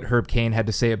want to know what Herb Caen had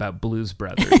to say about Blues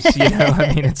Brothers.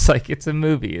 I mean, it's like, it's a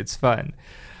movie. It's fun.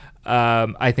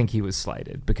 I think he was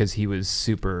slighted because he was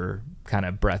super kind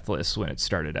of breathless when it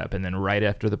started up. And then right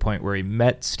after the point where he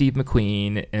met Steve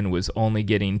McQueen and was only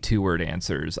getting 2-word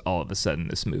answers, all of a sudden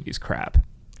this movie's crap.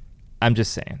 I'm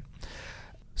just saying.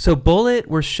 So Bullitt,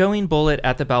 we're showing Bullitt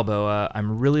at the Balboa.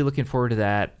 I'm really looking forward to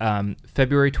that.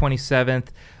 February 27th.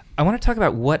 I want to talk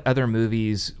about what other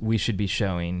movies we should be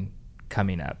showing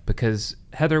coming up, because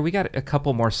Heather, we got a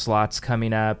couple more slots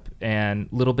coming up and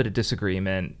a little bit of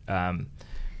disagreement.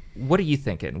 What are you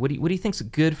thinking? What do you think's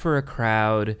good for a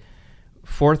crowd?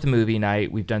 Fourth movie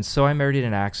night. We've done So I Married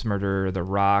an Axe Murderer, The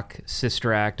Rock,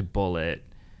 Sister Act, Bullitt.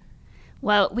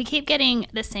 Well, we keep getting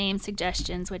the same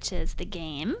suggestions, which is The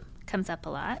Game comes up a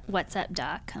lot. What's Up,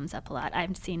 Doc comes up a lot.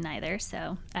 I've seen neither,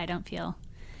 so I don't feel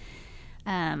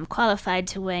qualified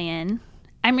to weigh in.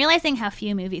 I'm realizing how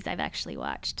few movies I've actually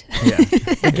watched. Yeah.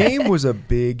 The Game was a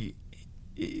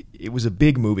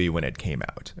big movie when it came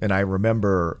out, and I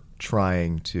remember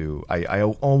trying to I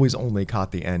always only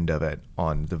caught the end of it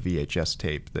on the VHS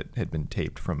tape that had been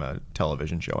taped from a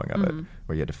television showing of it,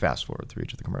 where you had to fast forward through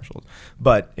each of the commercials.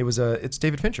 But it's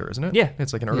David Fincher, isn't it? Yeah,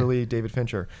 it's like an early David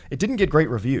Fincher. It didn't get great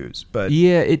reviews, but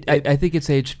I think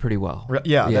it's aged pretty well.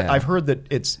 I've heard that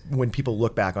it's, when people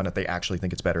look back on it, they actually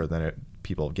think it's better than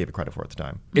people gave it credit for at the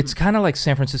time. It's kind of like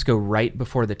San Francisco right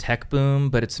before the tech boom,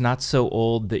 but it's not so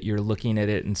old that you're looking at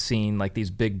it and seeing like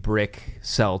these big brick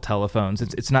cell telephones.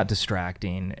 It's not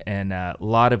distracting, and a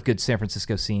lot of good San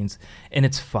Francisco scenes, and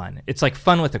it's fun. It's like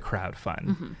fun with a crowd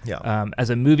fun. Yeah. As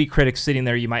a movie critic sitting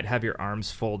there, you might have your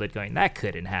arms folded going, that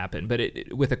couldn't happen. But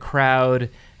with a crowd,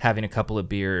 having a couple of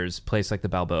beers, place like the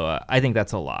Balboa, I think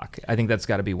that's a lock. I think that's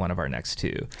got to be one of our next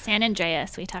two. San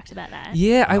Andreas, we talked about that.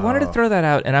 Yeah, I wanted to throw that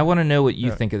out, and I want to know what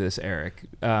you think of this, Eric,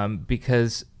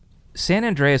 because San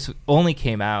Andreas only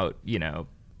came out,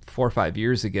 4 or 5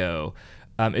 years ago.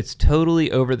 It's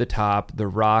totally over the top. The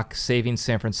Rock saving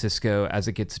San Francisco as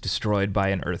it gets destroyed by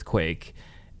an earthquake.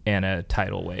 and a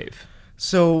tidal wave.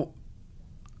 So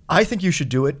I think you should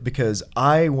do it because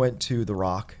I went to The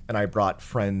Rock and I brought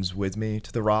friends with me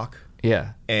to The Rock.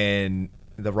 Yeah. And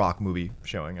the Rock movie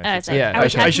showing. Oh, sorry. Yeah, Are we I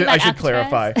talking should about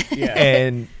clarify. Alcatraz? Yeah.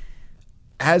 And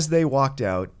as they walked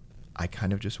out, I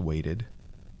kind of just waited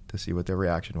to see what their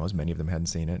reaction was. Many of them hadn't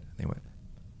seen it. They went,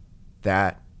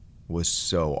 "That was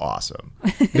so awesome."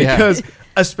 Because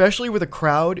especially with a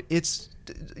crowd, it's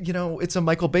it's a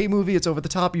Michael Bay movie. It's over the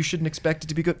top. You shouldn't expect it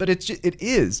to be good, but it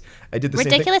is. I did the same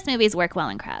thing. Ridiculous movies work well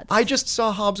in crowds. I just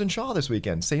saw Hobbs and Shaw this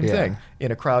weekend. Same Yeah. thing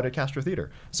in a crowd at Castro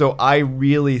Theater. So I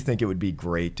really think it would be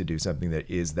great to do something that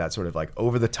is that sort of like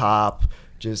over the top.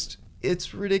 Just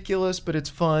it's ridiculous, but it's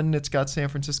fun. It's got San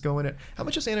Francisco in it. How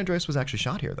much of San Andreas was actually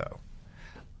shot here, though?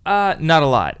 Not a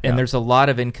lot. And Yeah. there's a lot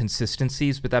of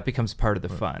inconsistencies, but that becomes part of the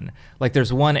fun. Like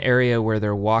there's one area where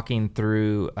they're walking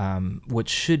through what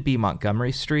should be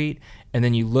Montgomery Street, and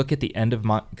then you look at the end of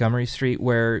Montgomery Street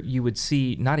where you would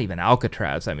see not even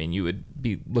Alcatraz. I mean, you would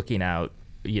be looking out,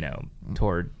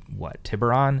 toward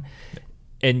Tiburon,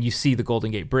 and you see the Golden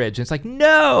Gate Bridge. And it's like,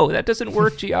 no, that doesn't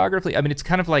work geographically. I mean, it's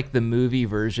kind of like the movie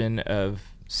version of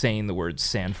saying the word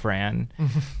San Fran,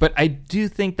 but I do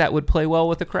think that would play well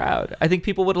with the crowd. I think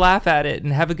people would laugh at it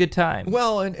and have a good time.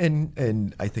 Well,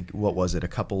 and I think, what was it,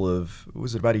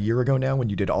 was it about a year ago now when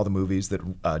you did all the movies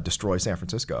that destroy San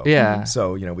Francisco? Yeah.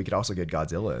 So, we could also get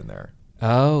Godzilla in there.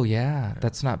 Oh yeah,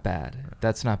 that's not bad.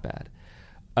 That's not bad.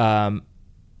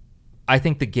 I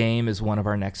think The Game is one of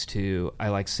our next two. I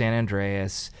like San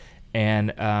Andreas.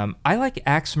 And I like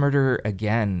Axe Murder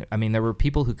again. I mean, there were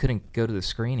people who couldn't go to the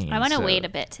screening. I want to so- wait a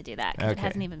bit to do that because it Okay.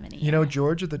 hasn't even been a year.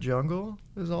 George of the Jungle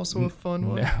is also a fun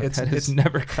one. No, that has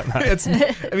never come out.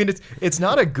 It's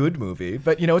not a good movie,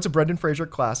 but it's a Brendan Fraser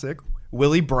classic.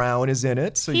 Willie Brown is in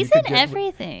it, so He's you could in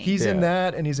everything. He's in Yeah.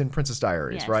 that, and he's in Princess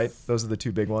Diaries, Yes. right? Those are the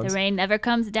two big ones. The rain never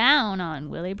comes down on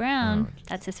Willie Brown. Oh,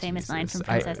 That's his famous line from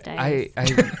I, Princess Diaries.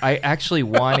 I actually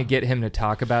want to get him to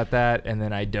talk about that, and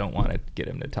then I don't want to get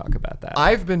him to talk about that.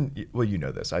 I've been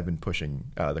this. I've been pushing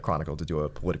the Chronicle to do a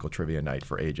political trivia night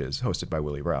for ages, hosted by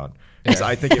Willie Brown. Because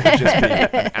I think it would just be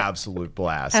an absolute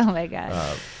blast. Oh my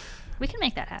gosh. We can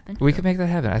make that happen. We could make that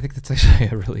happen. I think that's actually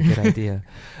a really good idea.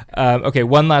 Okay,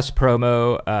 one last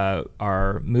promo.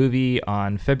 Our movie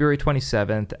on February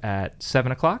 27th at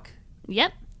 7 o'clock.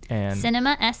 Yep. And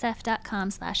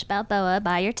cinemasf.com/Balboa.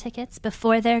 Buy your tickets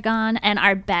before they're gone. And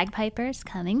our bagpipers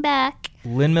coming back.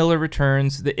 Lynn Miller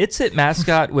returns. The It's It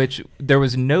mascot, which there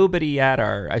was nobody at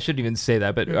I shouldn't even say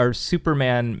that, but our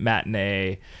Superman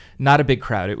matinee, not a big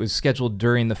crowd. It was scheduled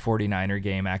during the 49er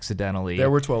game accidentally.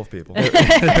 There were 12 people.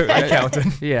 I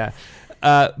counted. Yeah.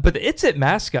 But the It's It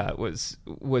mascot was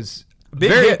Big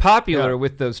very hit. popular Yeah.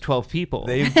 with those 12 people.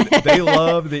 They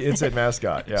love the It's It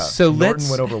mascot. Yeah. So Norton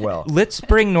went over well. Let's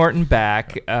bring Norton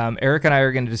back. Eric and I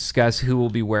are going to discuss who will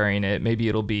be wearing it. Maybe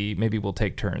we'll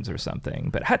take turns or something.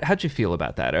 But how'd you feel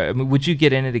about that? I mean, would you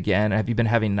get in it again? Have you been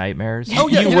having nightmares? Oh,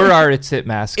 yeah, you were our It's It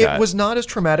mascot. It was not as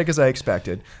traumatic as I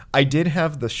expected. I did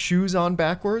have the shoes on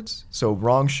backwards, so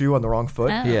wrong shoe on the wrong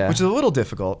foot, Oh. Yeah. which is a little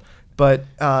difficult. But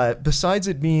besides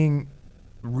it being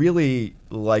really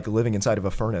like living inside of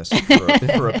a furnace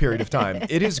for a period of time,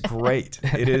 it is great.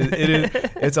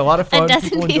 It's a lot of fun. A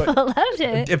dozen enjoy- people loved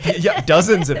it. Yeah,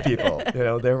 dozens of people.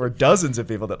 There were dozens of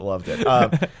people that loved it.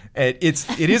 And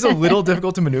it is a little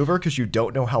difficult to maneuver because you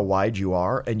don't know how wide you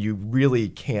are, and you really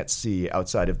can't see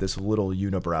outside of this little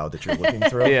unibrow that you're looking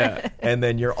through. Yeah. And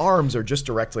then your arms are just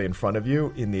directly in front of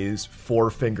you in these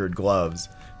 4-fingered gloves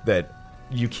that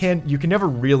you can never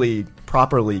really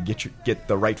properly get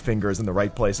the right fingers in the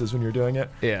right places when you're doing it.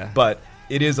 Yeah. But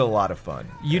it is a lot of fun.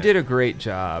 You did a great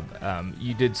job.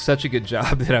 You did such a good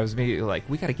job that I was immediately like,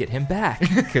 we got to get him back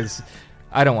because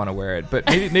I don't want to wear it. But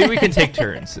maybe we can take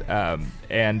turns,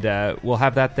 and we'll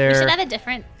have that there. We should have a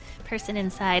different person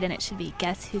inside, and it should be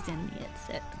guess who's in the It's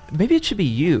It. Maybe it should be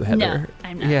you, Heather. No,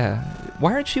 I'm not. Yeah.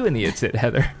 Why aren't you in the It's It,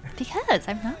 Heather? Because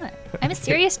I'm not. I'm a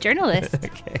serious journalist.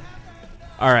 Okay.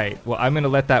 All right. Well, I'm going to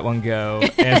let that one go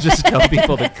and just tell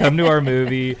people to come to our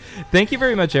movie. Thank you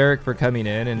very much, Eric, for coming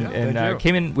in thank you.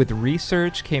 came in with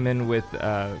research, came in with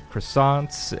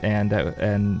croissants,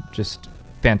 and just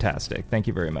fantastic. Thank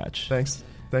you very much. Thanks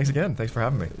again. Thanks for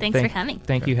having me. Thanks for coming.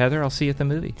 Thank you, Heather. I'll see you at the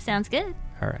movie. Sounds good.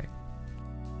 All right.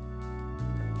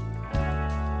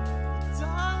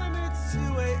 Darling, it's 2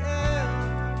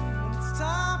 a.m. It's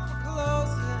time for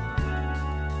closing.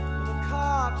 The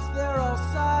cops, they're all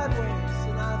sideways,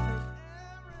 and I think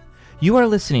You are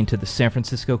listening to the San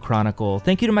Francisco Chronicle.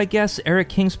 Thank you to my guests, Eric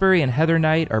Kingsbury and Heather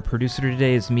Knight. Our producer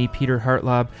today is me, Peter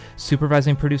Hartlaub.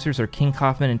 Supervising producers are King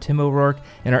Kaufman and Tim O'Rourke,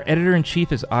 and our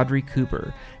editor-in-chief is Audrey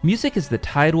Cooper. Music is The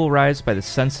Tide Will Rise by the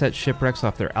Sunset Shipwrecks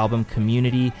off their album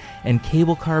Community, and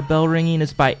Cable Car Bell Ringing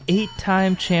is by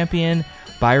 8-time champion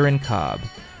Byron Cobb.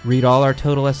 Read all our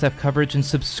Total SF coverage and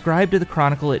subscribe to the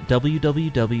Chronicle at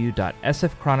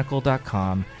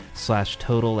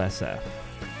www.sfchronicle.com/TotalSF.